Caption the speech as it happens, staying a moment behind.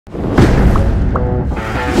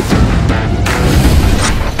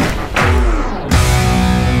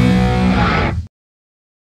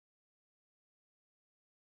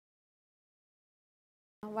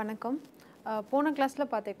வணக்கம். போன கிளாஸ்ல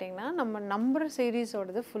பார்த்துக்கிட்டிங்கன்னா நம்ம நம்பர்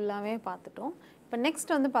சீரிஸோடது ஃபுல்லாகவே பார்த்துட்டோம். இப்போ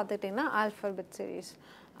நெக்ஸ்ட் வந்து பார்த்துக்கிட்டிங்கன்னா ஆல்ஃபபெட் சீரிஸ்.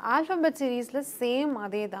 ஆல்ஃபபெட் சீரீஸில் சேம்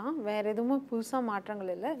அதே தான், வேறு எதுவும் புதுசாக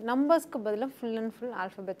மாற்றங்கள் இல்லை. நம்பர்ஸ்க்கு பதிலாக ஃபுல் அண்ட் ஃபுல்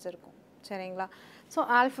ஆல்ஃபபெட்ஸ் இருக்கும். சரிங்களா? So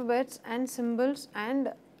alphabets and symbols and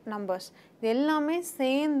numbers இது எல்லாமே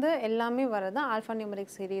சேர்ந்து எல்லாமே வரது ஆல்ஃபா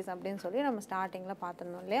நியூமரிக் சீரீஸ் அப்படின்னு சொல்லி நம்ம ஸ்டார்டிங்கில்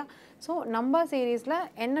பார்த்துருந்தோம் இல்லையா? ஸோ நம்பர் சீரீஸில்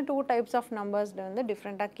என்ன 2 டைப்ஸ் ஆஃப் நம்பர்ஸ் வந்து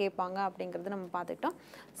டிஃப்ரெண்ட்டாக கேட்பாங்க அப்படிங்கிறது நம்ம பார்த்துக்கிட்டோம்.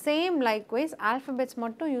 சேம் லைக்வைஸ் ஆல்ஃபபெட்ஸ்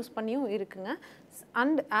மட்டும் யூஸ் பண்ணியும் இருக்குங்க.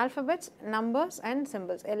 And alphabets, numbers and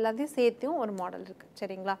symbols எல்லாத்தையும் சேர்த்தியும் ஒரு மாடல் இருக்குது.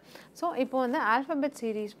 சரிங்களா? ஸோ இப்போ வந்து ஆல்ஃபபெட்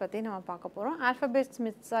சீரீஸ் பற்றி நம்ம பார்க்க போகிறோம். ஆல்ஃபபெட்ஸ்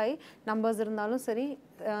மிக்ஸ் ஆகி நம்பர்ஸ் இருந்தாலும் சரி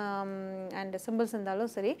அண்ட் சிம்பிள்ஸ்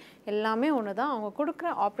இருந்தாலும் சரி எல்லாமே ஒன்று தான். அவங்க கொடுக்குற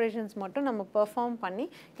ஆப்ரேஷன்ஸ் மட்டும் நம்ம பெர்ஃபார்ம் பண்ணி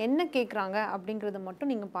என்ன கேட்குறாங்க அப்படிங்கிறத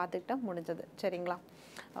மட்டும் நீங்கள் பார்த்துக்கிட்டா முடிஞ்சது. சரிங்களா?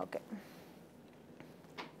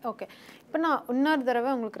 ஓகே இப்போ நான் இன்னொரு தடவை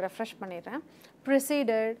உங்களுக்கு ரெஃப்ரெஷ் பண்ணிடுறேன்.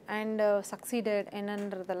 ப்ரிசீடட் அண்ட் சக்சீடட்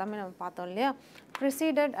என்னன்றது எல்லாமே நம்ம பார்த்தோம் இல்லையா?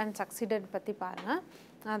 ப்ரிசீடட் அண்ட் சக்சீடட் பற்றி பாருங்கள்.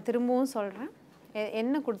 நான் திரும்பவும் சொல்கிறேன்.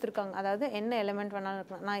 என்ன கொடுத்துருக்காங்க, அதாவது என்ன எலிமெண்ட் வேணாலும்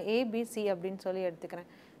இருக்கலாம். நான் ஏபிசி அப்படின்னு சொல்லி எடுத்துக்கிறேன்.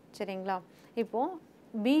 சரிங்களா? இப்போது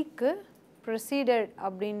பிக்கு ப்ரிசீடட்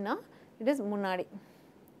அப்படின்னா இட் இஸ் முன்னாடி.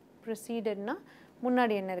 ப்ரிசீடட்னா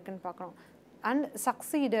முன்னாடி என்ன இருக்குன்னு பார்க்கணும். And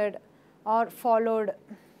succeeded R followed.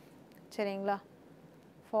 சரிங்களா?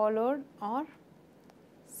 ஃபாலோட் ஆர்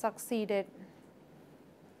சக்சீடட்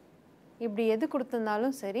இப்படி எது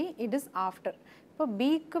கொடுத்துருந்தாலும் சரி இட் இஸ் ஆஃப்டர். இப்போ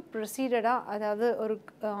பிக்கு ப்ரொசீடடாக அதாவது ஒரு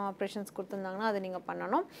ஆப்ரேஷன்ஸ் கொடுத்துருந்தாங்கன்னா அதை நீங்கள்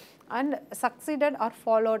பண்ணணும். அண்ட் சக்சீடட் ஆர்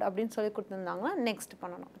ஃபாலோட் அப்படின்னு சொல்லி கொடுத்துருந்தாங்கன்னா நெக்ஸ்ட்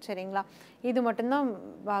பண்ணணும். சரிங்களா? இது மட்டும்தான்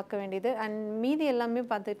பார்க்க வேண்டியது. அண்ட் மீதி எல்லாமே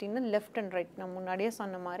பார்த்துக்கிட்டிங்கன்னா லெஃப்ட் அண்ட் ரைட். நான் முன்னாடியே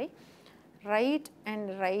சொன்ன மாதிரி right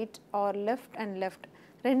and right are left and left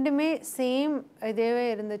ரெண்டுமே சேம் இதேவே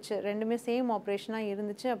இருந்துச்சு, ரெண்டுமே சேம் ஆப்ரேஷனாக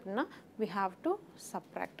இருந்துச்சு அப்படின்னா we have to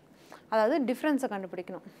subtract. அதாவது டிஃப்ரென்ஸை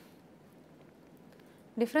கண்டுபிடிக்கணும்.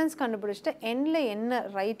 டிஃப்ரென்ஸ் கண்டுபிடிச்சிட்டு எண்ணில் என்ன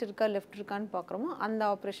ரைட் இருக்கா லெஃப்ட் இருக்கான்னு பார்க்குறோமோ அந்த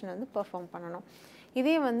ஆப்ரேஷன் வந்து பெர்ஃபார்ம் பண்ணணும்.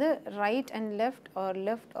 இதே வந்து right and left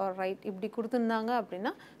or right இப்படி கொடுத்துருந்தாங்க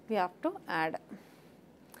அப்படின்னா we have to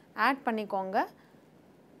ஆட் பண்ணிக்கோங்க.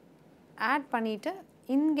 ஆட் பண்ணிவிட்டு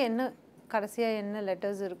இங்கே என்ன கடைசியாக என்ன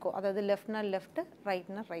லெட்டர்ஸ் இருக்கோ, அதாவது லெஃப்ட்னா லெஃப்ட்டு,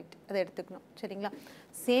 ரைட்னா ரைட், அதை எடுத்துக்கணும். சரிங்களா?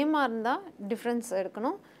 சேமாக இருந்தால் டிஃப்ரென்ஸ்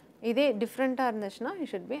எடுக்கணும். இதே டிஃப்ரெண்ட்டாக இருந்துச்சுன்னா யூ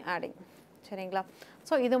ஷுட் பி ஆடிங். சரிங்களா?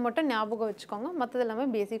 ஸோ இதை மட்டும் ஞாபகம் வச்சுக்கோங்க. மற்றது எல்லாமே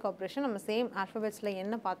பேசிக் ஆப்ரேஷன். நம்ம சேம் ஆல்ஃபபெட்ஸில்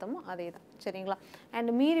என்ன பார்த்தோமோ அதே தான். சரிங்களா?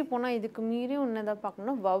 அண்ட் மீறி போனால் இதுக்கு மீறி ஒன்று எதாவது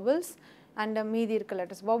பார்க்கணும்னா வவல்ஸ் அண்ட் மீதி இருக்க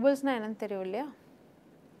லெட்டர்ஸ். வவல்ஸ்னால் என்னன்னு தெரியும் இல்லையா?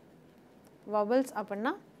 வவல்ஸ்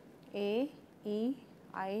அப்படின்னா ஏ, இ,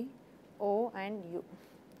 ஐ, ஓ அண்ட் யூ.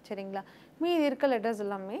 சரிங்களா? மீதி இருக்க லெட்டர்ஸ்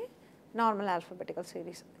எல்லாமே நார்மல் ஆல்ஃபபெட்டிக்கல்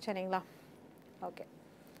சீரீஸ். சரிங்களா? ஓகே,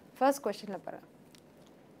 ஃபர்ஸ்ட் கொஸ்டினில் பாருங்கள்.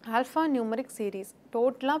 ஆல்ஃபா நியூமரிக் சீரீஸ்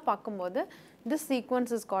டோட்டலாக பார்க்கும்போது this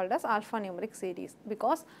sequence is called as alpha numeric series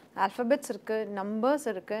because alphabets இருக்குது, நம்பர்ஸ்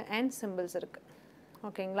இருக்குது அண்ட் சிம்பிள்ஸ் இருக்குது.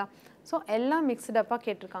 ஓகேங்களா? ஸோ எல்லாம் மிக்ஸ்டப்பாக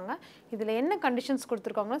கேட்டிருக்காங்க. இதில் என்ன கண்டிஷன்ஸ்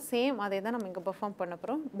கொடுத்துருக்காங்களோ சேம் அதே தான் நம்ம இங்கே பெர்ஃபார்ம் பண்ண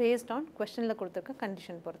போகிறோம் பேஸ்ட் ஆன் கொஸ்டினில் கொடுத்துருக்க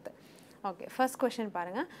கண்டிஷன் பொறுத்து. ஓகே, ஃபர்ஸ்ட் கொஸ்டின்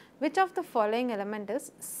பாருங்கள். Which of the following element is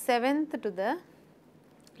 7th to the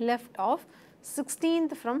left of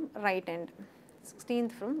 16th from right end?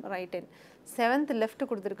 16th from right end. 7th left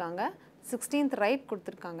கொடுத்துருக்காங்க, 16th ரைட்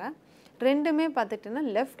கொடுத்துருக்காங்க. ரெண்டுமே பார்த்துக்கிட்டிங்கன்னா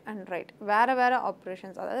லெஃப்ட் அண்ட் ரைட் வேறு வேறு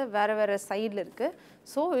ஆப்ரேஷன்ஸ், அதாவது வேறு வேறு சைடில் இருக்குது.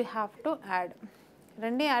 So we have to add.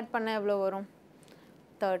 ரெண்டையும் ஆட் பண்ண எவ்வளோ வரும்?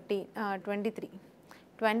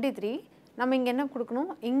 23. நம்ம இங்கே என்ன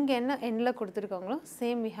கொடுக்கணும், இங்கே என்ன எண்ணில் கொடுத்துருக்காங்களோ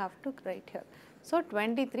same we have to right here. So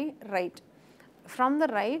 23 right. From the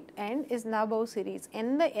right and is the above series.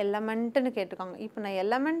 எந்த எலமெண்ட்டுன்னு கேட்டிருக்காங்க. இப்போ நான்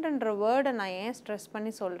எலமெண்ட்ன்ற வேர்டை நான் ஏன் ஸ்ட்ரெஸ்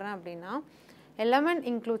பண்ணி சொல்கிறேன் அப்படின்னா எலமெண்ட்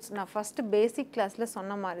இன்க்ளூட்ஸ், நான் ஃபஸ்ட்டு பேசிக் கிளாஸில்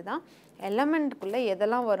சொன்ன மாதிரி தான் எலமெண்ட்டுக்குள்ளே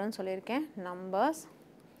எதெல்லாம் வரும்னு சொல்லியிருக்கேன். நம்பர்ஸ்,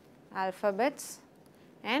 ஆல்ஃபபெட்ஸ்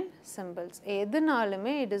அண்ட் சிம்பிள்ஸ்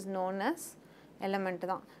எதுனாலுமே it is known as element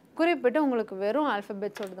தான். குறிப்பிட்டு உங்களுக்கு வெறும்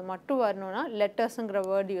ஆல்ஃபபெட்ஸோடது மட்டும் வரணும்னா லெட்டர்ஸுங்கிற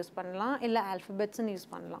வேர்டு யூஸ் பண்ணலாம், இல்லை ஆல்ஃபபெட்ஸ்ன்னு யூஸ்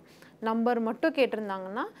பண்ணலாம். நம்பர் மட்டும்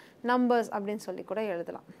கேட்டிருந்தாங்கன்னா நம்பர்ஸ் அப்படின்னு சொல்லி கூட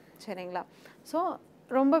எழுதலாம். சரிங்களா? ஸோ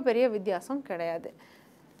ரொம்ப பெரிய வித்தியாசம் கிடையாது.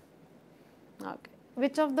 Okay,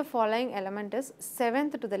 which of the following element is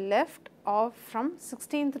 7th to the left or from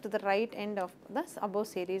 16th to the right end of the above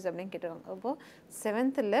series அப்படின்னு கேட்டிருக்காங்க. அப்போது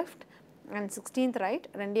 7th left and 16th right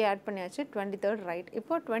ரெண்டையும் ஆட் பண்ணியாச்சு. 23rd right.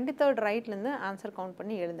 இப்போ 23rd ரைட்லேருந்து ஆன்சர் கவுண்ட்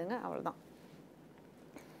பண்ணி எழுதுங்க. அவ்வளோதான்.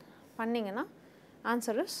 பண்ணிங்கன்னா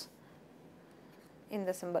ஆன்சர் இஸ்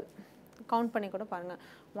இந்த சிம்பிள். கவுண்ட் பண்ணி கூட பாருங்கள்.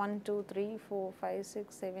 1 2 3 4 5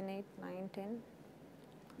 6 7 8 9 10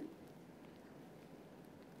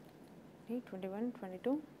 21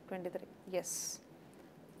 22 23. எஸ்,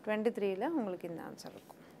 23ல் உங்களுக்கு இந்த ஆன்சர்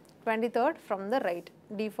இருக்கும். 23rd from the right.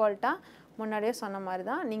 Default-ஆ முன்னாடியே சொன்ன மாதிரி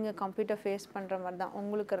தான் நீங்கள் கம்ப்யூட்டர் ஃபேஸ் பண்ணுற மாதிரி தான்.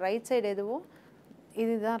 உங்களுக்கு ரைட் சைடு எதுவோ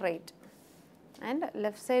இதுதான் ரைட். அண்ட்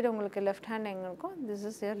லெஃப்ட் சைடு உங்களுக்கு லெஃப்ட் ஹேண்ட் எங்கே இருக்கும், this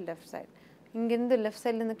is your left side. இங்கேருந்து லெஃப்ட்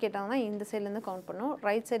சைட்லேருந்து கேட்டாங்கன்னா இந்த சைட்லேருந்து கவுண்ட் பண்ணணும்,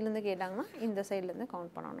 ரைட் சைட்லேருந்து கேட்டாங்கன்னா இந்த சைட்லேருந்து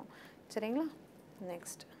கவுண்ட் பண்ணணும். சரிங்களா?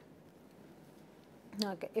 Next.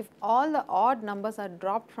 Okay, if all the odd numbers are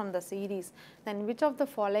dropped from the series, then which of the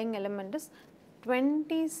following element is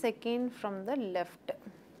 22nd from the left?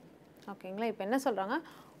 ஓகேங்களா? இப்போ என்ன சொல்கிறாங்க,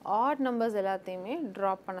 odd numbers எல்லாத்தையுமே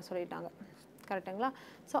ட்ராப் பண்ண சொல்லிட்டாங்க. கரெக்டுங்களா?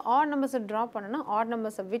 ஸோ odd numbers ட்ராப் பண்ணணும்னா odd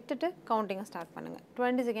numbers விட்டுட்டு கவுண்டிங்கை ஸ்டார்ட் பண்ணுங்கள்.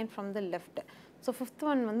 22nd from the left. So 5th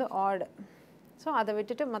one வந்து odd. ஸோ அதை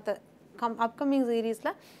விட்டுட்டு மற்ற அப்கமிங்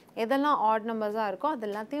சீரீஸில் எதெல்லாம் ஆட் நம்பர்ஸாக இருக்கோ அது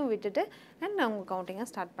எல்லாத்தையும் விட்டுட்டு அண்ட் அவங்க கவுண்டிங்கை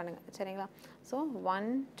ஸ்டார்ட் பண்ணுங்கள். சரிங்களா? ஸோ 1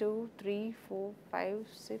 2 3 4 5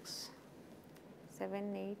 6 7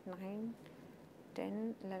 8 9 10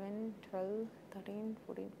 11 12 13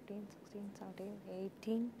 14 15 16 17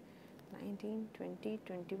 18 19 20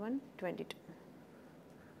 21 22.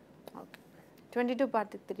 ஓகே, 22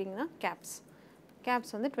 பார்த்துக்கிட்டிங்கன்னா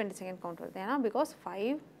கேப்ஸ் வந்து 22nd கவுண்ட் வருது. ஏன்னா பிகாஸ்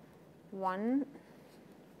 5 1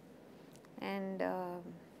 and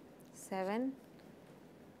 7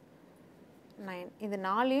 9 இந்த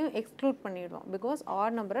நாளையும் எக்ஸ்க்ளூட் பண்ணிடுவோம் பிகாஸ்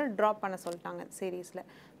ஆட் நம்பரை ட்ராப் பண்ண சொல்லிட்டாங்க சீரீஸில்.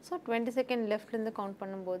 ஸோ 22nd லெஃப்ட்லேருந்து கவுண்ட்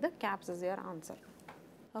பண்ணும்போது caps is your answer.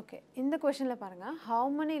 Okay, இந்த கொஷனில் பாருங்கள், how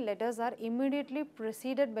many letters are immediately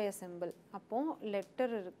preceded by a symbol? அப்போது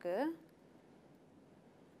லெட்டர் இருக்குது,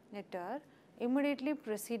 லெட்டர் immediately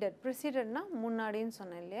precededனா முன்னாடின்னு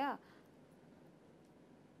சொன்னேன் இல்லையா,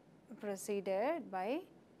 preceded by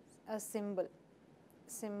a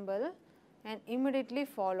symbol and immediately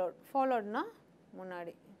followed na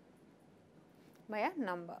munadi by a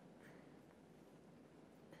number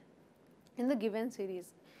in the given series.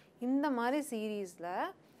 இந்த மாதிரி சீரீஸில்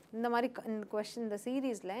இந்த மாதிரி இந்த கொஸ்டின் இந்த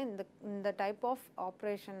சீரீஸில் இந்த டைப் ஆஃப்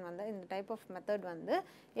ஆப்ரேஷன் வந்து இந்த டைப் ஆஃப் மெத்தட் வந்து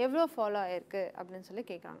எவ்வளோ ஃபாலோ ஆகிருக்கு அப்படின்னு சொல்லி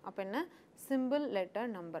கேட்குறாங்க. அப்போ என்ன, சிம்பிள் லெட்டர்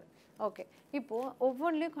நம்பர். ஓகே, இப்போது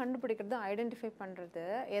ஒவ்வொன்றிலையும் கண்டுபிடிக்கிறது ஐடென்டிஃபை பண்ணுறது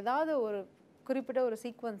ஏதாவது ஒரு குறிப்பிட்ட ஒரு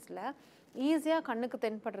சீக்வன்ஸில் ஈஸியாக கண்ணுக்கு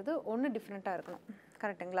தென்படுறது ஒன்று டிஃப்ரெண்ட்டாக இருக்கணும்.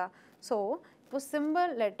 கரெக்டுங்களா? ஸோ இப்போது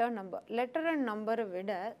simple letter number, letter and நம்பரை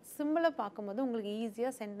விட சிம்பிளை பார்க்கும்போது உங்களுக்கு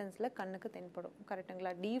ஈஸியாக சென்டென்ஸில் கண்ணுக்கு தென்படும்.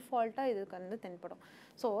 கரெக்டுங்களா? டிஃபால்ட்டாக இது கண்ணு தென்படும்.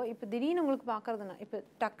 ஸோ இப்போ திடீர்னு உங்களுக்கு பார்க்குறதுனா இப்போ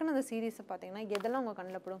டக்குன்னு அந்த சீரீஸை பார்த்தீங்கன்னா எதெல்லாம் உங்கள்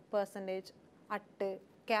கண்ணில் படும், பர்சன்டேஜ், அட்டு,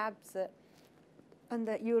 கேப்ஸு,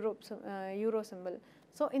 அந்த யூரோ சிம்பிள்.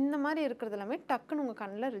 ஸோ இந்த மாதிரி இருக்கிறது எல்லாமே டக்குன்னு உங்கள்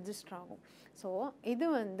கண்ணில் ரெஜிஸ்டர் ஆகும். ஸோ இது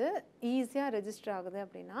வந்து ஈஸியாக ரெஜிஸ்டர் ஆகுது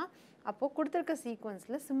அப்படின்னா அப்போது கொடுத்துருக்க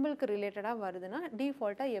சீக்வன்ஸில் சிம்பிளுக்கு ரிலேட்டடாக வருதுன்னா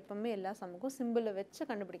டிஃபால்ட்டாக எப்போவுமே எல்லா சம்முக்கும் சிம்பிளை வச்சு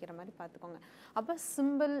கண்டுபிடிக்கிற மாதிரி பார்த்துக்கோங்க. அப்போ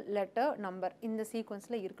சிம்பிள் லெட்டர் நம்பர் இந்த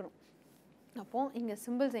சீக்வன்ஸில் இருக்கணும். அப்போது இங்கே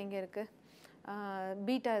சிம்பிள்ஸ் எங்கே இருக்குது,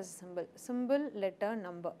 beta is simple letter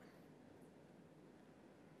number.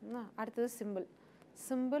 அடுத்தது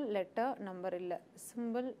சிம்பிள் லெட்டர் நம்பர் இல்லை,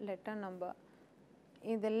 சிம்பிள் லெட்டர் நம்பர்.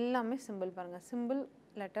 இது எல்லாமே சிம்பிள் பாருங்கள், சிம்பிள்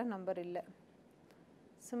லெட்டர் நம்பர் இல்லை,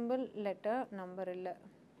 சிம்பிள் லெட்டர் நம்பர் இல்லை,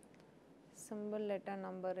 சிம்பிள் லெட்டர்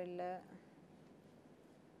நம்பர் இல்லை.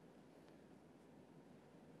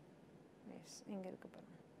 எஸ், இங்கே இருக்கு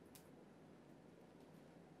பாருங்க.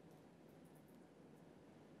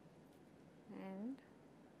 அண்ட்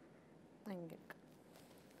இங்கே இருக்கு.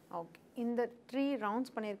 ஓகே, இந்த 3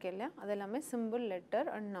 ரவுண்ட்ஸ் பண்ணியிருக்கேன் இல்லையா, அது எல்லாமே சிம்பிள் லெட்டர்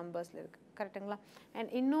அண்ட் நம்பர்ஸில் இருக்குது. கரெக்டுங்களா?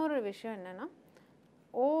 அண்ட் இன்னொரு விஷயம் என்னென்னா,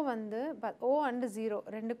 ஓ வந்து ஓ அண்டு 0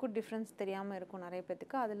 ரெண்டுக்கும் டிஃப்ரென்ஸ் தெரியாமல் இருக்கும் நிறைய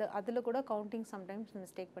பேத்துக்கு. அதில் கூட கவுண்டிங் சம்டைம்ஸ்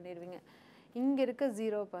மிஸ்டேக் பண்ணிடுவீங்க. இங்கே இருக்க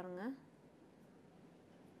 0 பாருங்கள்,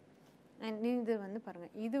 அண்ட் இது வந்து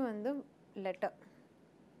பாருங்கள், இது வந்து லெட்டர்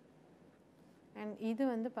அண்ட் இது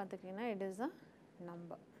வந்து பார்த்துக்கிட்டிங்கன்னா இட் இஸ் அ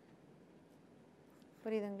நம்பர்.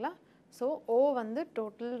 புரியுதுங்களா? ஸோ ஓ வந்து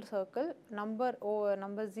டோட்டல் சர்க்கிள், நம்பர்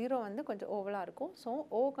 0 வந்து கொஞ்சம் ஓவலாக இருக்கும். ஸோ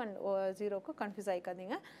ஓ 0க்கு கன்ஃபியூஸ்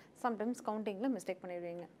ஆகிக்காதீங்க, சம்டைம்ஸ் கவுண்டிங்கில் மிஸ்டேக்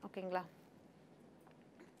பண்ணிடுவீங்க. ஓகேங்களா?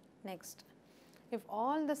 Next, if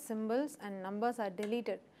all the symbols and numbers are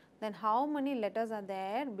deleted, then how many letters are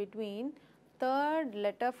there between third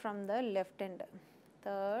letter from the left end,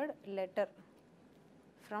 third letter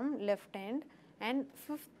from left end and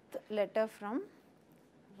fifth letter from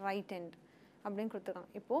right end அப்படின்னு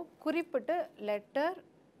கொடுத்துருக்காங்க. இப்போது குறிப்பிட்ட letter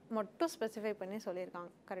மட்டும் specify பண்ணி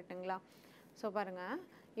சொல்லியிருக்காங்க. கரெக்டுங்களா? So பாருங்கள்,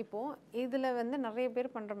 இப்போது இதில் வந்து நிறைய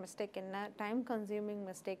பேர் பண்ணுற மிஸ்டேக் என்ன, டைம் கன்சியூமிங்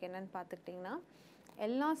மிஸ்டேக் என்னன்னு பார்த்துக்கிட்டிங்கன்னா,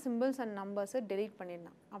 எல்லா சிம்பிள்ஸ் அண்ட் நம்பர்ஸை டெலீட்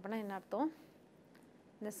பண்ணிடலாம். அப்படின்னா என்ன அர்த்தம்,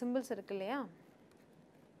 இந்த சிம்பிள்ஸ் இருக்கு இல்லையா,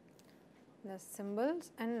 இந்த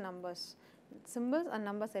சிம்பிள்ஸ் அண்ட்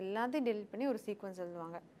நம்பர்ஸ் எல்லாத்தையும் டெலீட் பண்ணி ஒரு சீக்வன்ஸ்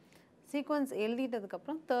எழுதுவாங்க. சீக்வன்ஸ்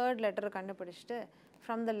எழுதிட்டதுக்கப்புறம் தேர்ட் லெட்டரை கண்டுபிடிச்சிட்டு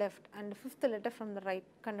from the left and fifth letter from the right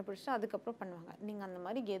கண்டுபிடிச்சிட்டு அதுக்கப்புறம் பண்ணுவாங்க. நீங்கள் அந்த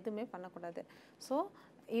மாதிரி எதுவுமே பண்ணக்கூடாது. ஸோ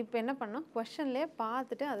இப்போ என்ன பண்ணோம், கொஷன்லேயே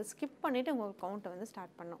பார்த்துட்டு அதை ஸ்கிப் பண்ணிவிட்டு உங்கள் கவுண்ட்டை வந்து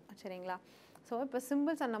ஸ்டார்ட் பண்ணோம். சரிங்களா? ஸோ இப்போ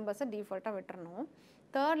சிம்பிள்ஸ் அண்ட் நம்பர்ஸை டிஃபால்ட்டாக விட்டுறணும்.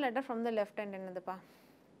 Third letter from the left hand என்னதுப்பா?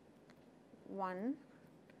 1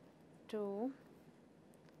 2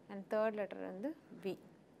 and third letter வந்து V.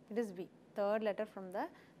 It is V. Third letter from the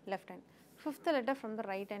left hand. Fifth letter from the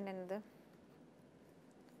right hand என்னது?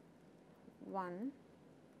 1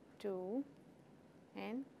 2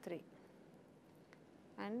 and 3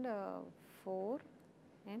 and 4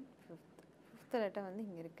 and 5th. Fifth letter வந்து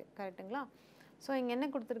இங்கே இருக்குது. கரெக்டுங்களா? So இங்கே என்ன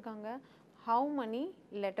கொடுத்துருக்காங்க? How many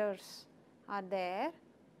letters are there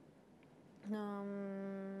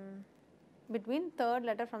between third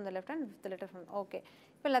letter from the left and fifth letter from okay.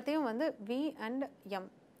 இப்போ எல்லாத்தையும் வந்து V and M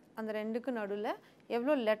அந்த ரெண்டுக்கு நடுவில்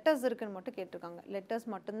எவ்வளோ லெட்டர்ஸ் இருக்குன்னு மட்டும் கேட்டிருக்காங்க. லெட்டர்ஸ்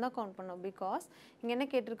மட்டும்தான் கவுண்ட் பண்ணோம். பிகாஸ் இங்கே என்ன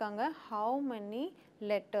கேட்டிருக்காங்க? How many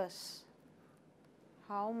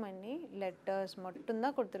letters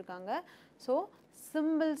மட்டும்தான் கொடுத்துருக்காங்க. ஸோ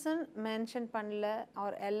சிம்பிள்ஸ்ன்னு மென்ஷன் பண்ணல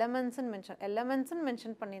ஆர் எலமெண்ட்ஸ்ன்னு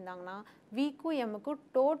மென்ஷன் பண்ணியிருந்தாங்கன்னா வீக்கும் எம்முக்கும்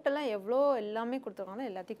டோட்டலாக எவ்வளோ எல்லாமே கொடுத்துருக்காங்கன்னா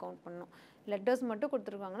எல்லாத்தையும் கவுண்ட் பண்ணணும். லெட்டர்ஸ் மட்டும்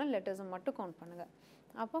கொடுத்துருக்காங்கன்னா லெட்டர்ஸை மட்டும் கவுண்ட் பண்ணுங்கள்.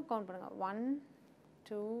 அப்போ கவுண்ட் பண்ணுங்கள். 1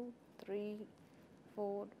 2 3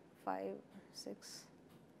 4 5 6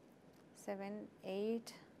 7 8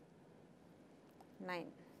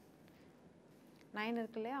 9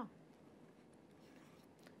 இருக்கு இல்லையா?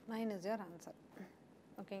 9 is your answer.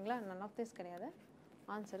 ஓகேங்களா? none of this கிடையாது.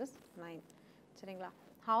 answer is 9. சரிங்களா?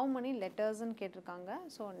 how many lettersன்னு கேட்டிருக்காங்க.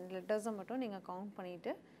 ஸோ லெட்டர்ஸை மட்டும் நீங்கள் கவுண்ட்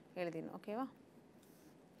பண்ணிவிட்டு எழுதிடணும். ஓகேவா?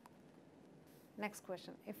 next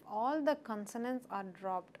question. if all the consonants are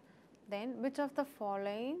dropped, then which of the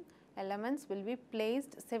following elements will be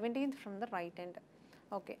placed 17th from the right end?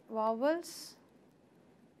 okay, vowels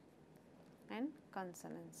and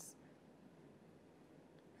consonants.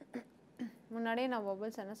 முன்னாடியே நான்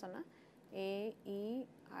vowels என்ன சொன்னேன்? A, E,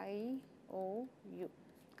 I, O, U.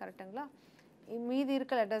 கரெக்டுங்களா? மீதி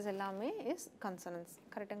இருக்க letters எல்லாமே is consonants.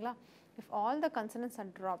 கரெக்டுங்களா? if all the consonants are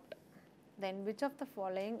dropped, then which of the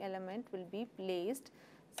following element will be placed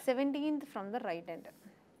 17th from the right end?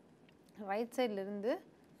 right side இருந்து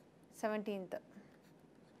 17th.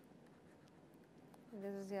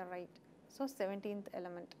 this is your right. so 17th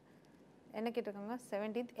element. என்ன கேட்டிருக்காங்க?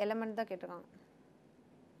 17th element தான் கேட்டிருக்காங்க.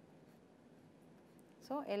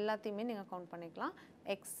 So எல்லாத்தையுமே நீங்கள் count பண்ணிக்கலாம்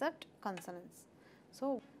accept consonants. So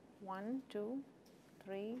 1 2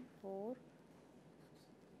 3 4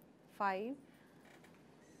 5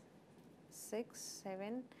 6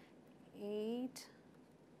 7 8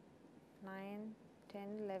 9 10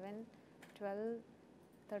 11 12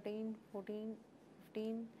 13 14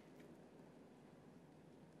 15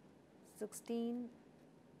 16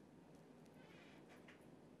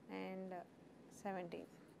 and 17.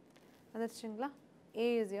 வந்துருச்சுங்களா? A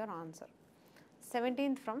is your answer.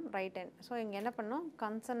 17th from right end. So இங்கே என்ன பண்ணோம்?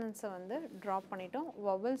 கன்சனன்ஸை வந்து ட்ராப் பண்ணிட்டோம்.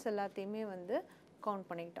 வவல்ஸ் எல்லாத்தையுமே வந்து கவுண்ட்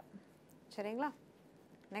பண்ணிக்கிட்டோம். சரிங்களா?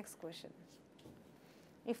 next question.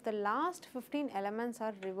 if the last 15 elements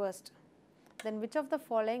are reversed, then which of the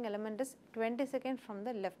following element is 22nd from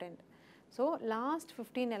the left end? So last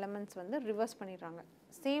 15 elements வந்து ரிவர்ஸ் பண்ணிடுறாங்க.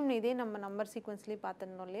 சேம் இதே நம்ம நம்பர் சீக்வன்ஸ்லேயே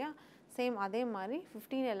பார்த்துருந்தோம் இல்லையா? சேம் அதே மாதிரி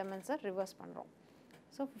 15 elements-ஐ ரிவர்ஸ் பண்ணுறோம்.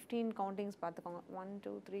 ஸோ 15 கவுண்டிங்ஸ் பார்த்துக்கோங்க. 1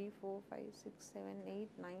 2 3 4 5 6 7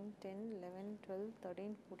 8 9 10 11 12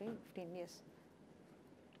 13 14 15. எஸ்,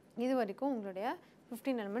 இது வரைக்கும் உங்களுடைய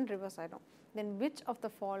 15 element ரிவர்ஸ் ஆகிடும். Then which of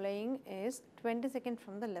the following is 22nd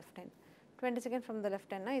from the left hand? 22nd from the left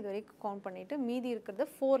handனா இது வரைக்கும் கவுண்ட் பண்ணிவிட்டு மீதி இருக்கிறது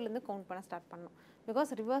 4லேருந்து கவுண்ட் பண்ண ஸ்டார்ட் பண்ணணும். பிகாஸ்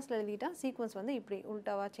ரிவர்ஸில் எழுதிட்டா சீக்வன்ஸ் வந்து இப்படி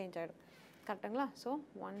உல்ட்டாவாக சேஞ்ச் ஆகிடும். கரெக்டுங்களா? ஸோ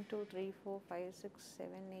 1 2 3 4 5 6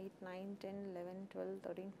 7 8 9 10 11 12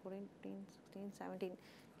 13 14 15 16 17.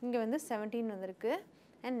 இங்கே வந்து 17 வந்திருக்கு.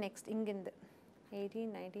 அண்ட் நெக்ஸ்ட் இங்கேருந்து 18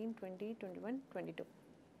 19 20 21 22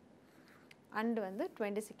 அண்ட் வந்து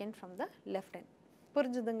 22nd from the left hand.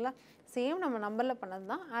 புரிஞ்சுதுங்களா? சேம் நம்ம நம்பரில் பண்ணது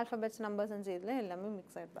தான். ஆல்ஃபபெட்ஸ் நம்பர்ஸ் அண்ட் இதில் எல்லாமே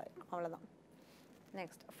மிக்ஸ் ஆகிட்டு அவ்வளோதான்.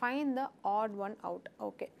 Next find the odd one out.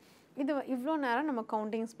 Okay, இது இவ்வளோ நேரம் நம்ம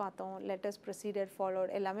கவுண்டிங்ஸ் பார்த்தோம், லெட்டர்ஸ் ப்ரொசீடர்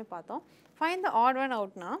ஃபாலோட் எல்லாமே பார்த்தோம். ஃபைண்ட் த ஆட் ஒன்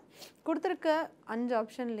அவுட்னா கொடுத்துருக்க 5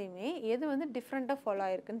 ஆப்ஷன்லேயுமே எது வந்து டிஃப்ரெண்ட்டாக ஃபாலோ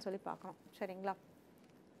ஆகிருக்குன்னு சொல்லி பார்க்கணும். சரிங்களா?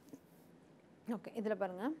 ஓகே, இதில்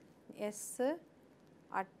பாருங்கள், எஸ்ஸு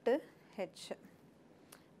அட்டு ஹெச்.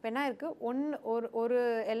 இப்போ என்ன இருக்குது? ஒரு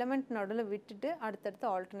எலமெண்ட் நடுவில் விட்டுட்டு அடுத்தடுத்து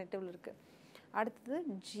ஆல்டர்னேட்டிவ் இருக்குது. அடுத்தது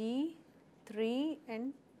G 3 and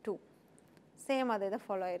 2 சேம் அதே தான்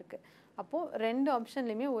ஃபாலோ ஆகிருக்கு. அப்போது 2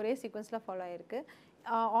 ஆப்ஷன்லேயுமே ஒரே சீக்வன்ஸில் ஃபாலோ ஆகிருக்கு.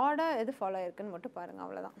 ஆர்டர் எது ஃபாலோ ஆகிருக்குன்னு மட்டும் பாருங்கள்,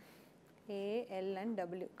 அவ்வளோதான். A L and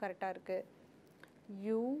W கரெக்டாக இருக்குது.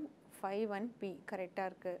 U 5 and P கரெக்டாக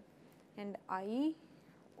இருக்குது. அண்ட் I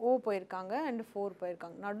O போயிருக்காங்க அண்ட் 4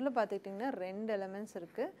 போயிருக்காங்க. நடுவில் பார்த்துக்கிட்டிங்கன்னா 2 எலிமெண்ட்ஸ்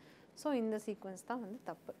இருக்குது. ஸோ இந்த சீக்வன்ஸ் தான் வந்து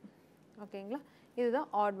தப்பு. ஓகேங்களா? இதுதான்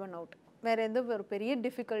ஆட் ஒன் அவுட். வேறு எந்த ஒரு பெரிய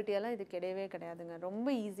டிஃபிகல்ட்டியெல்லாம் இது கிடையவே கிடையாதுங்க. ரொம்ப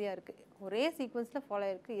ஈஸியாக இருக்குது. ஒரே சீக்வன்ஸில் ஃபாலோ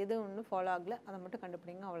ஆகிருக்கு, எது ஒன்றும் ஃபாலோ ஆகலை, அதை மட்டும்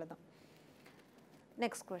கண்டுபிடிங்க, அவ்வளோதான்.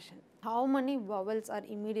 Next question, how many vowels are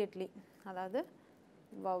immediately, அதாவது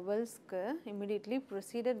vowelsக்கு immediately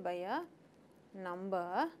preceded by a number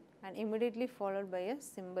and immediately followed by a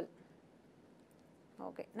symbol.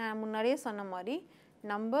 Okay, நான் முன்னாடியே சொன்ன மாதிரி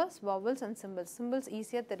numbers, vowels and symbols. Symbols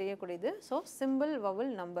ஈஸியாக தெரியக்கூடியது. So simple,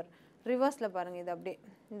 vowel, number. ரிவர்ஸில் பாருங்கள், இது அப்படியே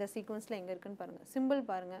இந்த சீக்வன்ஸில் எங்கே இருக்குன்னு பாருங்கள். சிம்பிள்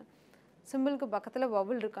பாருங்கள், சிம்பிளுக்கு பக்கத்தில்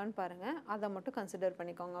வவல் இருக்கான்னு பாருங்கள், அதை மட்டும் கன்சிடர்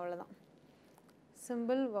பண்ணிக்கோங்க, அவ்வளோதான்.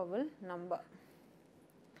 Simple, vowel, number.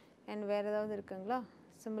 அண்ட் வேறு ஏதாவது இருக்குங்களா?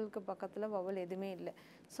 சிம்பிளுக்கு பக்கத்தில் வவல் எதுவுமே இல்லை.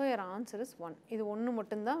 So your answer is 1. இது ஒன்று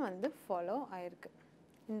மட்டும்தான் வந்து ஃபாலோ ஆயிருக்கு.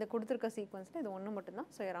 இந்த கொடுத்துருக்க சீக்வன்ஸில் இது ஒன்று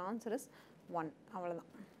மட்டும்தான். So your answer is 1.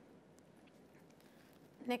 அவ்வளோதான்.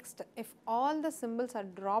 Next, if all the symbols are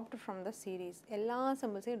dropped from the series, எல்லா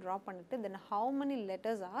symbolஸையும் ட்ராப் பண்ணிட்டு, then how many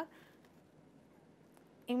letters are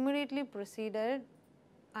immediately preceded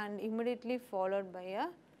and immediately followed by a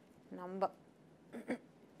number?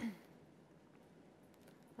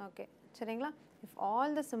 Okay, சரிங்களா? If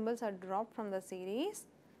all the symbols are dropped from the series,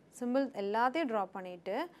 symbols எல்லாத்தையும் drop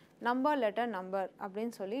பண்ணிவிட்டு number, letter, number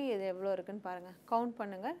அப்படின்னு சொல்லி இது எவ்வளோ இருக்குன்னு பாருங்கள். கவுண்ட்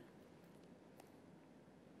பண்ணுங்கள்.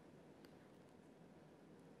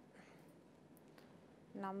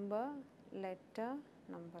 நம்பர், லெட்டர்,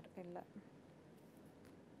 நம்பர் இல்லை.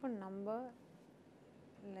 இப்போ நம்பர்,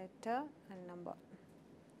 லெட்டர் அண்ட் நம்பர்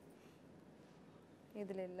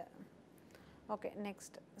இதில் இல்லை. Okay,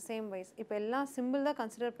 next same wise. இப்போ எல்லாம் சிம்பிள் தான்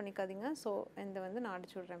கன்சிடர் பண்ணிக்காதீங்க. ஸோ இந்த வந்து நான்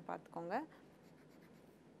அடிச்சு விட்றேன், பார்த்துக்கோங்க.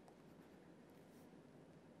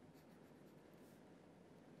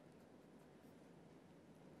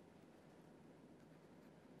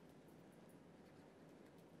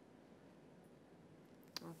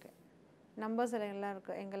 ஓகே, நம்பர்ஸ் எல்லாம்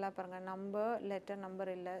இருக்குது. எங்கெல்லாம் பாருங்கள், நம்பர், லெட்டர்,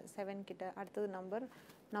 நம்பர் இல்லை. 7 கிட்ட. அடுத்தது நம்பர்,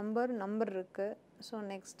 நம்பர், நம்பர் இருக்குது. So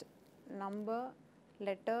next number,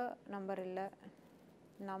 letter, number இல்லை.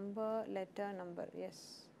 நம்பர், லெட்டர், நம்பர், எஸ்,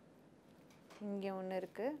 இங்கே ஒன்று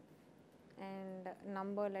இருக்குது. And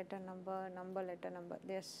number, letter, number, number, letter, number,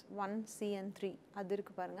 S, 1, C and 3 அது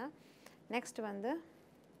இருக்குது பாருங்கள். நெக்ஸ்ட் வந்து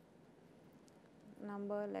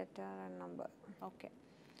number, letter and number. Okay,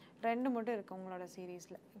 2 மட்டும் இருக்குது உங்களோட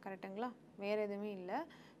சீரீஸில், கரெக்டுங்களா? வேறு எதுவுமே இல்லை.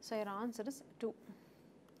 So your answer is 2.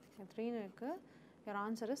 3 இருக்குது, your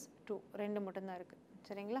answer is 2. 2 மட்டும்தான் இருக்குது,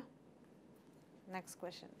 சரிங்களா? Next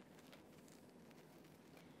question,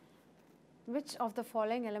 which of the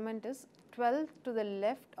following element is 12th to the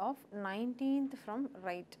left of 19th from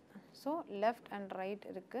right? So left and right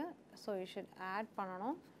இருக்குது. ஸோ you should add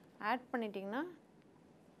பண்ணணும். Add பண்ணிட்டிங்கன்னா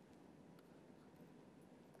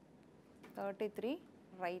 33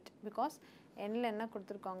 right, because எண்ணில் என்ன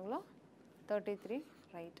கொடுத்துருக்காங்களோ 33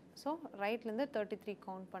 right. So ரைட்லேருந்து 33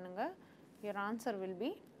 count பண்ணுங்கள். your answer will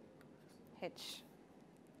be H.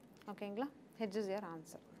 ஓகேங்களா? H is your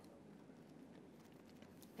answer.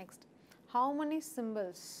 Next, how many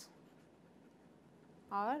symbols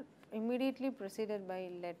are immediately preceded by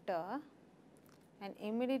letter and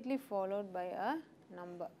immediately followed by a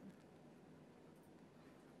number?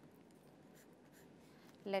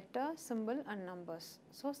 Letter, simple and numbers.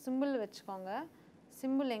 So simple வச்சுக்கோங்க.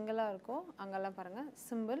 Simple எங்கெல்லாம் இருக்கோ அங்கெல்லாம் பாருங்கள்.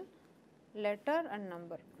 Simple, letter and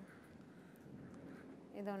number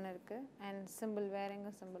இது ஒன்று இருக்குது. And simple வேறு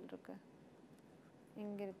எங்கே சிம்பிள் இருக்குது?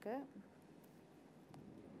 இங்கே இருக்குது,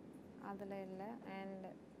 அதில் இல்லை. அண்ட்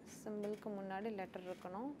சிம்பிளுக்கு முன்னாடி லெட்டர்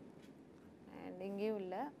இருக்கணும். அண்ட் இங்கேயும்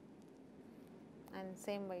இல்லை. And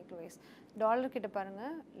same white wise dollar கிட்ட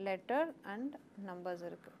பாருங்கள், லெட்டர் அண்ட் நம்பர்ஸ்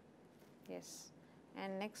இருக்குது. S.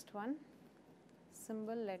 And next one,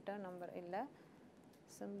 symbol, letter, number இல்லை.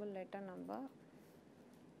 symbol, letter, number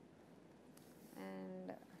and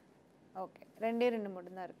okay, 2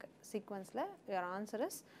 மட்டும்தான் இருக்குது சீக்வன்ஸில். your answer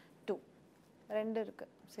is 2. 2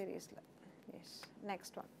 இருக்குது சீரீஸில். S.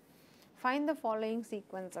 Next one, find the following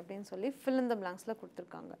sequence அப்படின்னு சொல்லி fill in the blanksல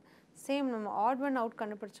கொடுத்துருக்காங்க. சேம் நம்ம ஆட் ஒன் அவுட்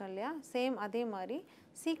கண்டுபிடிச்சோம் இல்லையா? சேம் அதே மாதிரி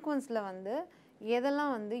சீக்வன்ஸில் வந்து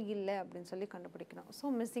எதெல்லாம் வந்து இல்லை அப்படின்னு சொல்லி கண்டுபிடிக்கணும். ஸோ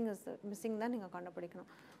மிஸ்ஸிங் தான் நீங்கள் கண்டுபிடிக்கணும்.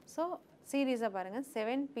 ஸோ சீரீஸாக பாருங்கள்,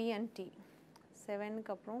 7, P and T.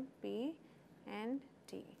 7க்கு அப்புறம் P and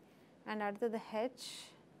T. அண்ட் அடுத்தது H,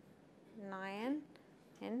 9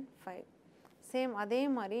 and 5. சேம் அதே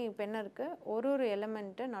மாதிரி இப்போ என்ன இருக்குது, ஒரு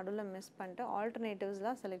எலிமெண்ட்டு நடுவில் மிஸ் பண்ணிட்டு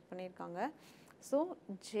ஆல்டர்னேட்டிவ்ஸ்லாம் செலக்ட் பண்ணியிருக்காங்க. So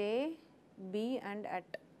J, B and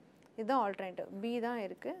at இதுதான் ஆல்டர்னேட்டிவ். B தான்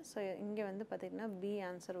இருக்குது. ஸோ இங்கே வந்து பார்த்திங்கன்னா B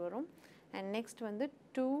ஆன்சர் வரும். அண்ட் நெக்ஸ்ட் வந்து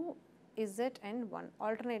 2, Z and 1.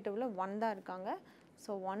 ஆல்டர்னேட்டிவில் 1 தான் இருக்காங்க.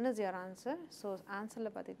 So 1 is your answer. So answer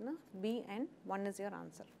la pathina B and 1 is your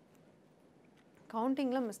answer. Counting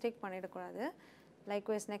la mistake பண்ணிடக்கூடாது.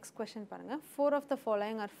 Likewise next question பாருங்க. 4 of the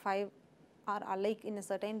following or 5 are alike in a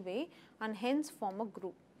certain way and hence form a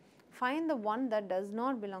group. Find the one that does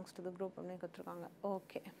not belongs to the group அப்படினு கொடுத்திருக்காங்க.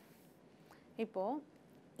 Okay. இப்போ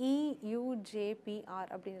E U J P R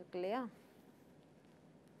அப்படி இருக்கு இல்லையா?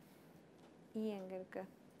 E எங்க இருக்கு?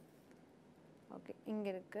 Okay, இங்க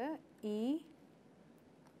இருக்கு. E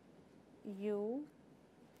U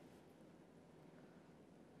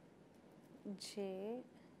J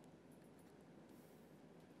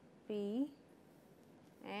P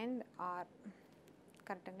and R.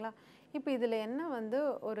 கரெக்ட்டுங்களா? இப்போ இதில் என்ன வந்து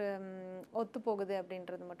ஒரு ஒத்து போகுது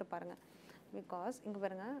அப்படின்றது மட்டும் பாருங்கள். பிகாஸ் இங்கே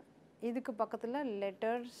பாருங்கள், இதுக்கு பக்கத்தில்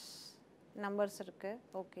லெட்டர்ஸ் நம்பர்ஸ் இருக்குது.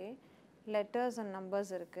 ஓகே, லெட்டர்ஸ் அண்ட்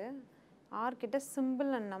நம்பர்ஸ் இருக்குது. ஆர் கிட்ட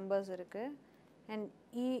சிம்பிள் அண்ட் நம்பர்ஸ் இருக்குது. அண்ட்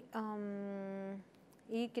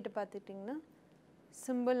இ கிட்ட பார்த்துட்டிங்கன்னா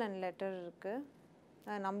சிம்பிள் அண்ட் லெட்டர் இருக்குது,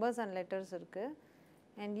 நம்பர்ஸ் அண்ட் லெட்டர்ஸ் இருக்குது.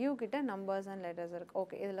 அண்ட் யூ கிட்ட நம்பர்ஸ் அண்ட் லெட்டர்ஸ் இருக்குது.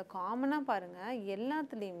 ஓகே, இதில் காமனாக பாருங்கள்,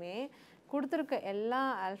 எல்லாத்துலேயுமே கொடுத்துருக்க எல்லா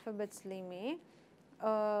ஆல்ஃபபெட்ஸ்லேயுமே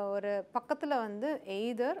ஒரு பக்கத்தில் வந்து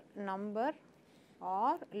எய்தர் நம்பர்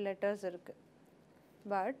ஆர் லெட்டர்ஸ் இருக்குது.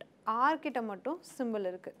 பட் ஆர் கிட்ட மட்டும் சிம்பிள்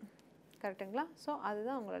இருக்குது. கரெக்டுங்களா? ஸோ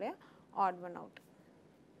அதுதான் உங்களுடைய add one out.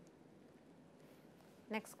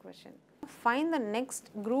 Next question, find the next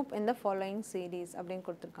group in the following series அப்படின்னு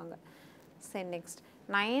கொடுத்துருக்காங்க. சரி, நெக்ஸ்ட்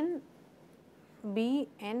 9 B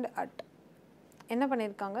and at என்ன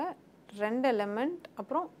பண்ணியிருக்காங்க, 2 எலமெண்ட்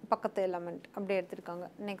அப்புறம் பக்கத்து எலமெண்ட் அப்படி எடுத்திருக்காங்க.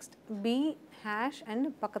 நெக்ஸ்ட் B ஹேஷ் அண்ட்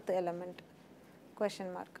பக்கத்து element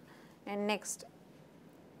question mark. And next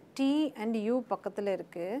T and U பக்கத்தில்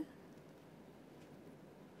இருக்குது,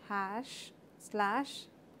 hash slash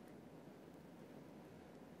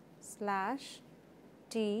slash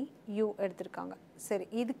T U எடுத்திருக்காங்க. சரி,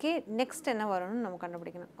 இதுக்கே நெக்ஸ்ட் என்ன வரும்னு நம்ம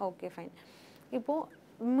கண்டுபிடிக்கணும். Okay, fine. இப்போது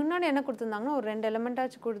முன்னாடி என்ன கொடுத்துருந்தாங்கன்னா ஒரு 2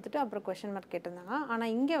 எலமெண்ட்டாச்சு கொடுத்துட்டு அப்புறம் கொஷின் மார்க் கேட்டிருந்தாங்க.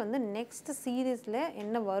 ஆனால் இங்கே வந்து நெக்ஸ்ட் சீரீஸில்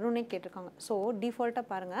என்ன வரும்னே கேட்டிருக்காங்க. ஸோ டிஃபால்ட்டாக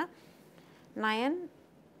பாருங்கள், 9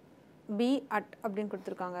 B at அப்படின்னு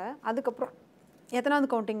கொடுத்துருக்காங்க. அதுக்கப்புறம் எத்தனாவது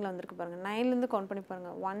கவுண்டிங்கில் வந்திருக்கு பாருங்கள், 9லேருந்து கவுண்ட் பண்ணி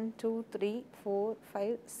பாருங்கள். 1 2 3 4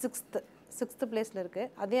 5 6th பிளேஸில் இருக்குது.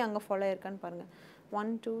 அதே அங்கே ஃபாலோ ஆயிருக்கான்னு பாருங்கள்.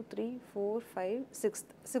 1 2 3 4 5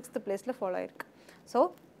 6th பிளேஸில் ஃபாலோ ஆயிருக்கு. ஸோ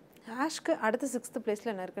ஹேஷ்க்கு அடுத்த 6th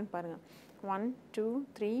பிளேஸில் என்ன இருக்குன்னு பாருங்கள். 1 2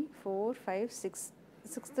 3 4 5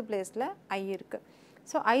 6th பிளேஸில் ஐ இருக்குது.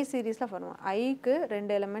 ஸோ ஐ சீரீஸில் வருவோம். ஐக்கு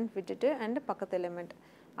 2 எலமெண்ட் விட்டுட்டு அண்ட் பக்கத்து எலமெண்ட்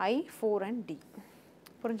ஐ 4 அண்ட் டி.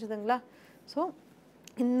 புரிஞ்சுதுங்களா? ஸோ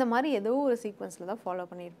இந்த மாதிரி ஏதோ ஒரு சீக்வன்ஸில் தான் ஃபாலோ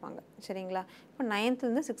பண்ணியிருப்பாங்க. சரிங்களா? இப்போ 9th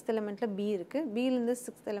 6th எலமெண்ட்டில் பி இருக்குது, பிலேருந்து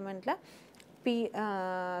 6th எலமெண்ட்டில்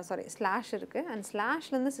ஸ்லாஷ் இருக்குது, அண்ட்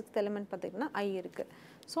ஸ்லாஷ்லேருந்து 6th எலமெண்ட் பார்த்திங்கன்னா ஐ இருக்குது.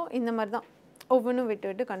 ஸோ இந்த மாதிரி தான் ஒவ்வொன்றும் விட்டு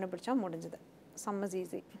விட்டு கண்டுபிடிச்சா முடிஞ்சுது. Some is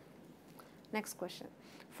easy. Next question.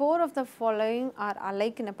 4 of the following are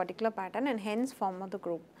alike in a particular pattern and hence form of the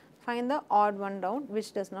group. Find the odd one out which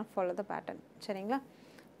does not follow the pattern. சரிங்களா?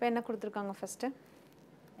 இப்போ என்ன கொடுத்துருக்காங்க, first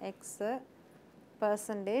X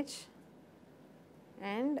percentage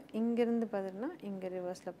and இங்கேருந்து பார்த்தீங்கன்னா இங்கே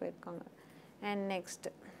ரிவர்ஸில் போயிருக்காங்க. And next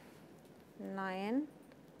 9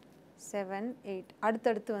 7 8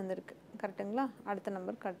 அடுத்தடுத்து வந்திருக்கு. கரெக்டுங்களா? அடுத்த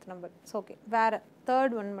நம்பருக்கு அடுத்த நம்பர். ஸோ ஓகே, வேறு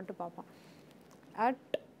தேர்ட் ஒன் மட்டும் பார்ப்போம்.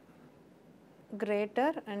 At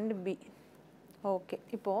greater and B. Okay,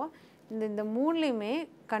 இப்போது இந்த மூணுலேயுமே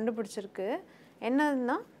கண்டுபிடிச்சிருக்கு.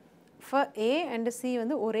 என்னதுன்னா ஏ அண்ட் சி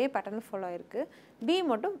வந்து ஒரே பேட்டர்னில் ஃபாலோ ஆகிருக்கு, பி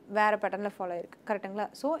மட்டும் வேறு பேட்டர்னில் ஃபாலோ ஆகிருக்கு. கரெக்டுங்களா?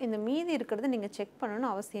 ஸோ இந்த மீதி இருக்கிறது நீங்கள் செக் பண்ணணும்னு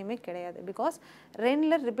அவசியமே கிடையாது. பிகாஸ்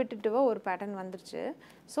 2ல் ரிப்பீட்டேட்டிவாக ஒரு பேட்டர்ன் வந்துருச்சு.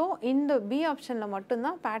 ஸோ இந்த பி ஆப்ஷனில்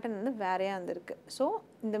மட்டும்தான் பேட்டர்ன் வந்து வேறையாக வந்திருக்கு. ஸோ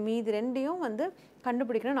இந்த மீதி 2ஐயும் வந்து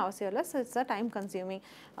கண்டுபிடிக்கணும்னு அவசியம் இல்லை. It's a time consuming.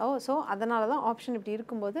 So அதனால தான் ஆப்ஷன் இப்படி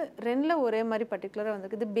இருக்கும்போது 2ல் ஒரே மாதிரி பர்டிகுலராக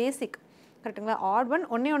வந்திருக்கு. இது பேசிக். கரெக்டுங்களா? ஆட் ஒன்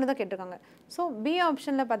ஒன்று தான் கேட்டிருக்காங்க. ஸோ பி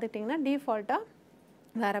ஆப்ஷனில் பார்த்துக்கிட்டிங்கன்னா டிஃபால்ட்டாக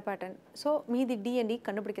வேறு பேட்டர்ன். ஸோ மீதி டி அண்ட் டி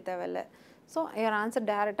கண்டுபிடிக்க தேவையில்லை. ஸோ என் ஆன்சர்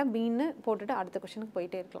டேரெக்டாக பின்னு போட்டுட்டு அடுத்த கொஷனுக்கு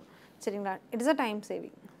போயிட்டே இருக்கலாம். சரிங்களா? It's a time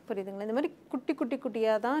saving. புரியுதுங்களா? இந்த மாதிரி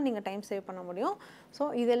குட்டியாக தான் நீங்கள் டைம் சேவ் பண்ண முடியும். ஸோ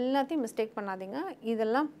இது எல்லாத்தையும் மிஸ்டேக் பண்ணாதீங்க.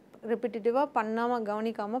 இதெல்லாம் ரிப்பீட்டேட்டிவாக பண்ணாமல்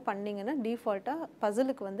கவனிக்காமல் பண்ணிங்கன்னா டிஃபால்ட்டாக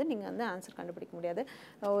பசிலுக்கு வந்து நீங்கள் வந்து ஆன்சர் கண்டுபிடிக்க முடியாது.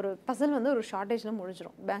 ஒரு பசில் வந்து ஒரு ஷார்ட்டேஜில்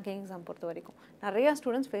முடிஞ்சிடும் பேங்கிங் எக்ஸாம் பொறுத்த வரைக்கும். நிறையா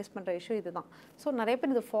ஸ்டூடெண்ட்ஸ் ஃபேஸ் பண்ணுற இஷ்யூ இது தான். ஸோ நிறைய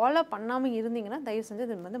பேர் இதை ஃபாலோ பண்ணாமல் இருந்தீங்கன்னா தயவு செஞ்சு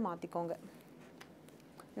இது வந்து மாற்றிக்கோங்க.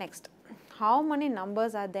 Next, how many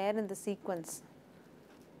numbers are there in the sequence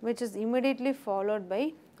which is immediately followed by,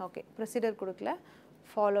 okay, procedure கொடுக்கல,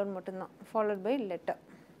 followed மட்டும்தான், followed by letter.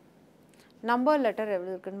 number letter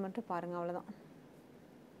எவ்வளோ இருக்குன்னு மட்டும் பாருங்க, அவ்வளோதான்.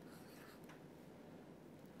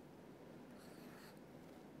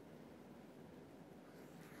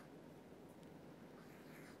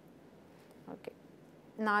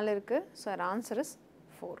 4 இருக்கு. So our answer is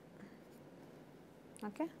 4.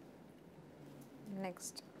 Okay.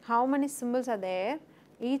 Next, how many symbols are there,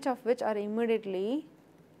 each of which are immediately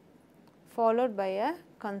followed by a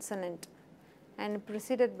consonant and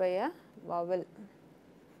preceded by a vowel?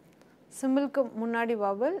 Symbol ku munnadi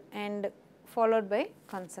vowel and followed by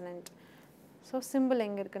consonant. So symbol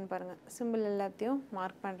எங்க இருக்குன்னு பாருங்க. symbol எல்லாத்தையும்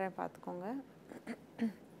mark பண்றேன் பார்த்துக்கோங்க.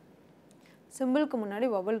 சிம்பிளுக்கு முன்னாடி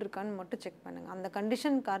vowel இருக்கான்னு மட்டும் check பண்ணுங்க. அந்த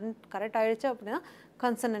கண்டிஷன் கரெக்ட் ஆயிடுச்சு அப்படின்னா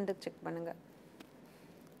கன்சனன்ட் செக் பண்ணுங்க.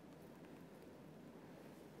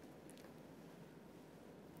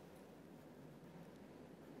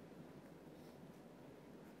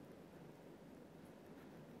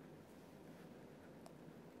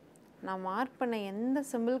 நான் மார்க் பண்ண எந்த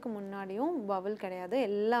சிம்பிளுக்கு முன்னாடியும் வவல் கிடையாது,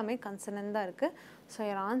 எல்லாமே கன்சனன்ட் தான் இருக்கு. So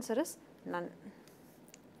your answer is none.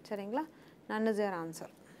 சரிங்களா? none is your answer.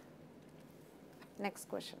 Next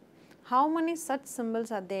question. How many such symbols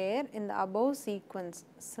are there in the above sequence?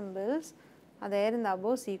 Symbols are there in the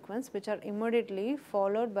above sequence which are immediately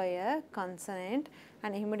followed by a consonant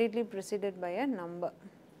and immediately preceded by a number.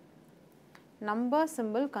 Number,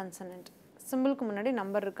 symbol, consonant. Symbol க்கு முன்னாடி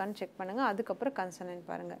number இருக்கான்னு check பண்ணுங்க, அதுக்கப்புறம் consonant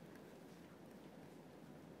பாருங்க.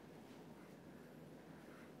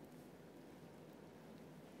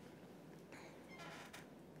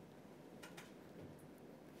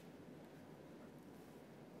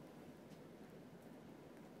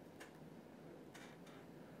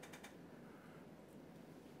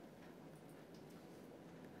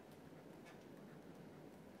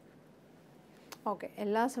 Okay,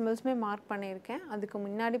 எல்லா சிம்பிள்ஸுமே mark பண்ணியிருக்கேன். அதுக்கு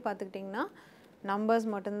முன்னாடி பார்த்துக்கிட்டிங்கன்னா நம்பர்ஸ்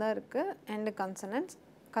மட்டும்தான் இருக்குது அண்ட்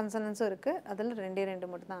கன்சனன்ஸும் இருக்குது. அதில் 2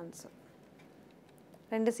 மட்டும் தான் ஆன்சர்.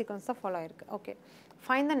 2 சீக்வன்ஸ் தான் ஃபாலோ ஆயிருக்கு. Okay,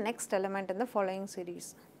 find the next element in the following series.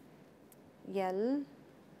 L,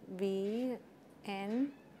 we, N,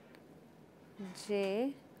 J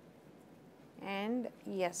and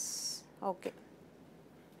S. Okay,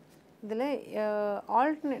 இதில்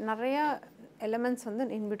நிறையா எலிமெண்ட்ஸ் வந்து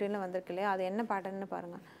இன்பிட்வீனில் வந்திருக்கு இல்லையா, அது என்ன பேட்டர்ன்னு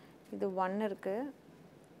பாருங்கள். இது 1 இருக்குது,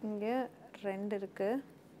 இங்கே 2 இருக்குது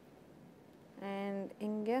அண்ட்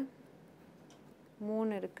இங்கே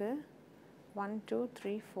 3 இருக்குது. 1 2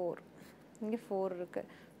 3 4, இங்கே 4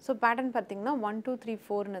 இருக்குது. ஸோ பேட்டர்ன் பார்த்திங்கன்னா 1 2 3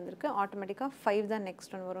 4ன்னு வந்திருக்கு. ஆட்டோமேட்டிக்காக 5 தான்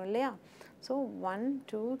நெக்ஸ்ட் ஒன் வரும் இல்லையா. ஸோ 1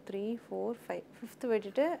 2 3 4 5, 5th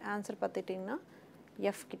விட்டுட்டு ஆன்சர் பார்த்துட்டிங்கன்னா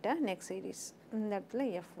எஃப் கிட்ட நெக்ஸ்ட் சீரீஸ் இந்த இடத்துல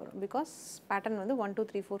எஃப் வரும். பிகாஸ் பேட்டர்ன் வந்து 1 2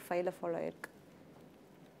 3 4 5ல் ஃபாலோ ஆயிருக்கு.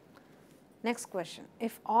 Next question.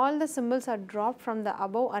 If all the symbols are dropped from the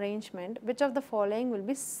above arrangement, which of the following will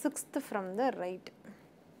be 6th from the right?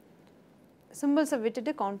 Symbols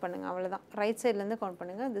விட்டுட்டு count பண்ணுங்க, அவ்வளோதான். Right சைட்லேருந்து count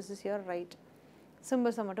பண்ணுங்க. This is your right.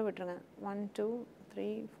 Symbols மட்டும் விட்டுருங்க. 1 2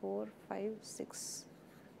 3 4 5 6.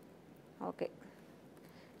 Okay,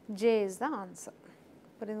 J is the answer.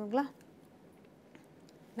 புரியுதுங்களா?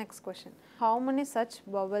 Next question. How many such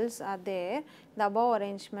vowels are there in the above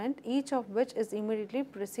arrangement, each of which is immediately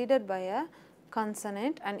preceded by a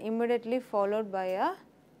consonant and immediately followed by a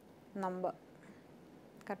number?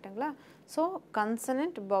 கரெக்டுங்களா? So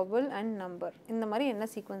consonant, vowel and number, இந்த மாதிரி என்ன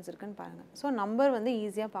sequence இருக்குன்னு பாருங்கள். So number வந்து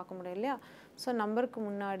ஈஸியாக பார்க்க முடியும் இல்லையா. ஸோ நம்பருக்கு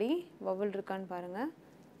முன்னாடி வவல் இருக்கான்னு பாருங்கள்.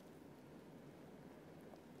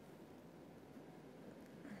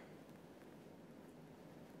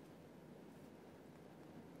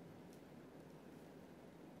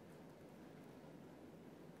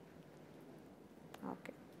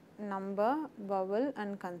 Okay, number, vowel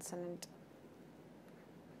and consonant.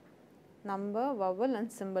 Number, vowel and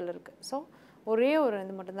symbol இருக்கு. ஸோ ஒரே ஒரு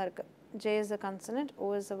இது மட்டும்தான் இருக்குது. J is a consonant,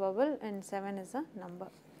 O is a vowel and 7 is a number.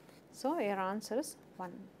 So your answer is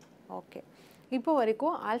 1. Okay. இப்போ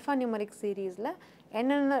வரைக்கும் ஆல்ஃபா நியூமரிக் சீரீஸில்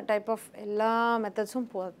என்னென்ன டைப் ஆஃப் எல்லா மெத்தட்ஸும்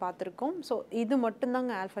பார்த்துருக்கோம். ஸோ இது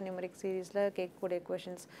மட்டும்தாங்க ஆல்ஃபா நியூமரிக் சீரீஸில் கேட்கக்கூடிய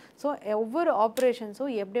கொஷின்ஸ். ஸோ ஒவ்வொரு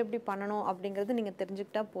ஆப்ரேஷன்ஸும் எப்படி பண்ணணும் அப்படிங்கிறது நீங்கள்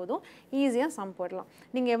தெரிஞ்சுக்கிட்டால் போதும், ஈஸியாக சம் போடலாம்.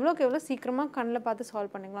 நீங்கள் எவ்வளோக்கு எவ்வளோ சீக்கிரமாக கண்ணில் பார்த்து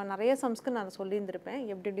சால்வ் பண்ணிக்கலாம். நிறைய சம்ஸ்க்கு நான் சொல்லியிருந்திருப்பேன்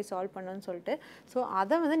எப்படி சால்வ் பண்ணணும்னு சொல்லிட்டு. ஸோ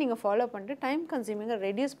அதை வந்து நீங்கள் ஃபாலோ பண்ணிட்டு டைம் கன்சியூமிங்கை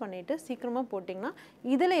ரெடியூஸ் பண்ணிவிட்டு சீக்கிரமாக போட்டிங்கன்னா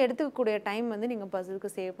இதில் எடுத்துக்கக்கூடிய டைம் வந்து நீங்கள்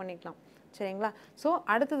பசிலுக்கு சேவ் பண்ணிக்கலாம். சரிங்களா? ஸோ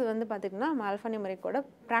அடுத்தது வந்து பார்த்திங்கன்னா நம்ம ஆல்ஃபா நியூமரிக்கோட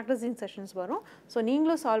ப்ராக்டிசிங் செஷன்ஸ் வரும். ஸோ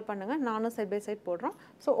நீங்களும் சால்வ் பண்ணுங்கள், நானும் சைட் பை சைட் போடுறோம்.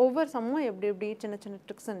 ஸோ ஒவ்வொரு சம்மும் எப்படி சின்ன சின்ன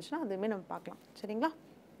ட்ரிக்ஸ் இருந்துச்சுன்னா அதுவுமே நம்ம பார்க்கலாம். சரிங்களா?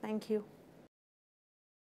 தேங்க்யூ.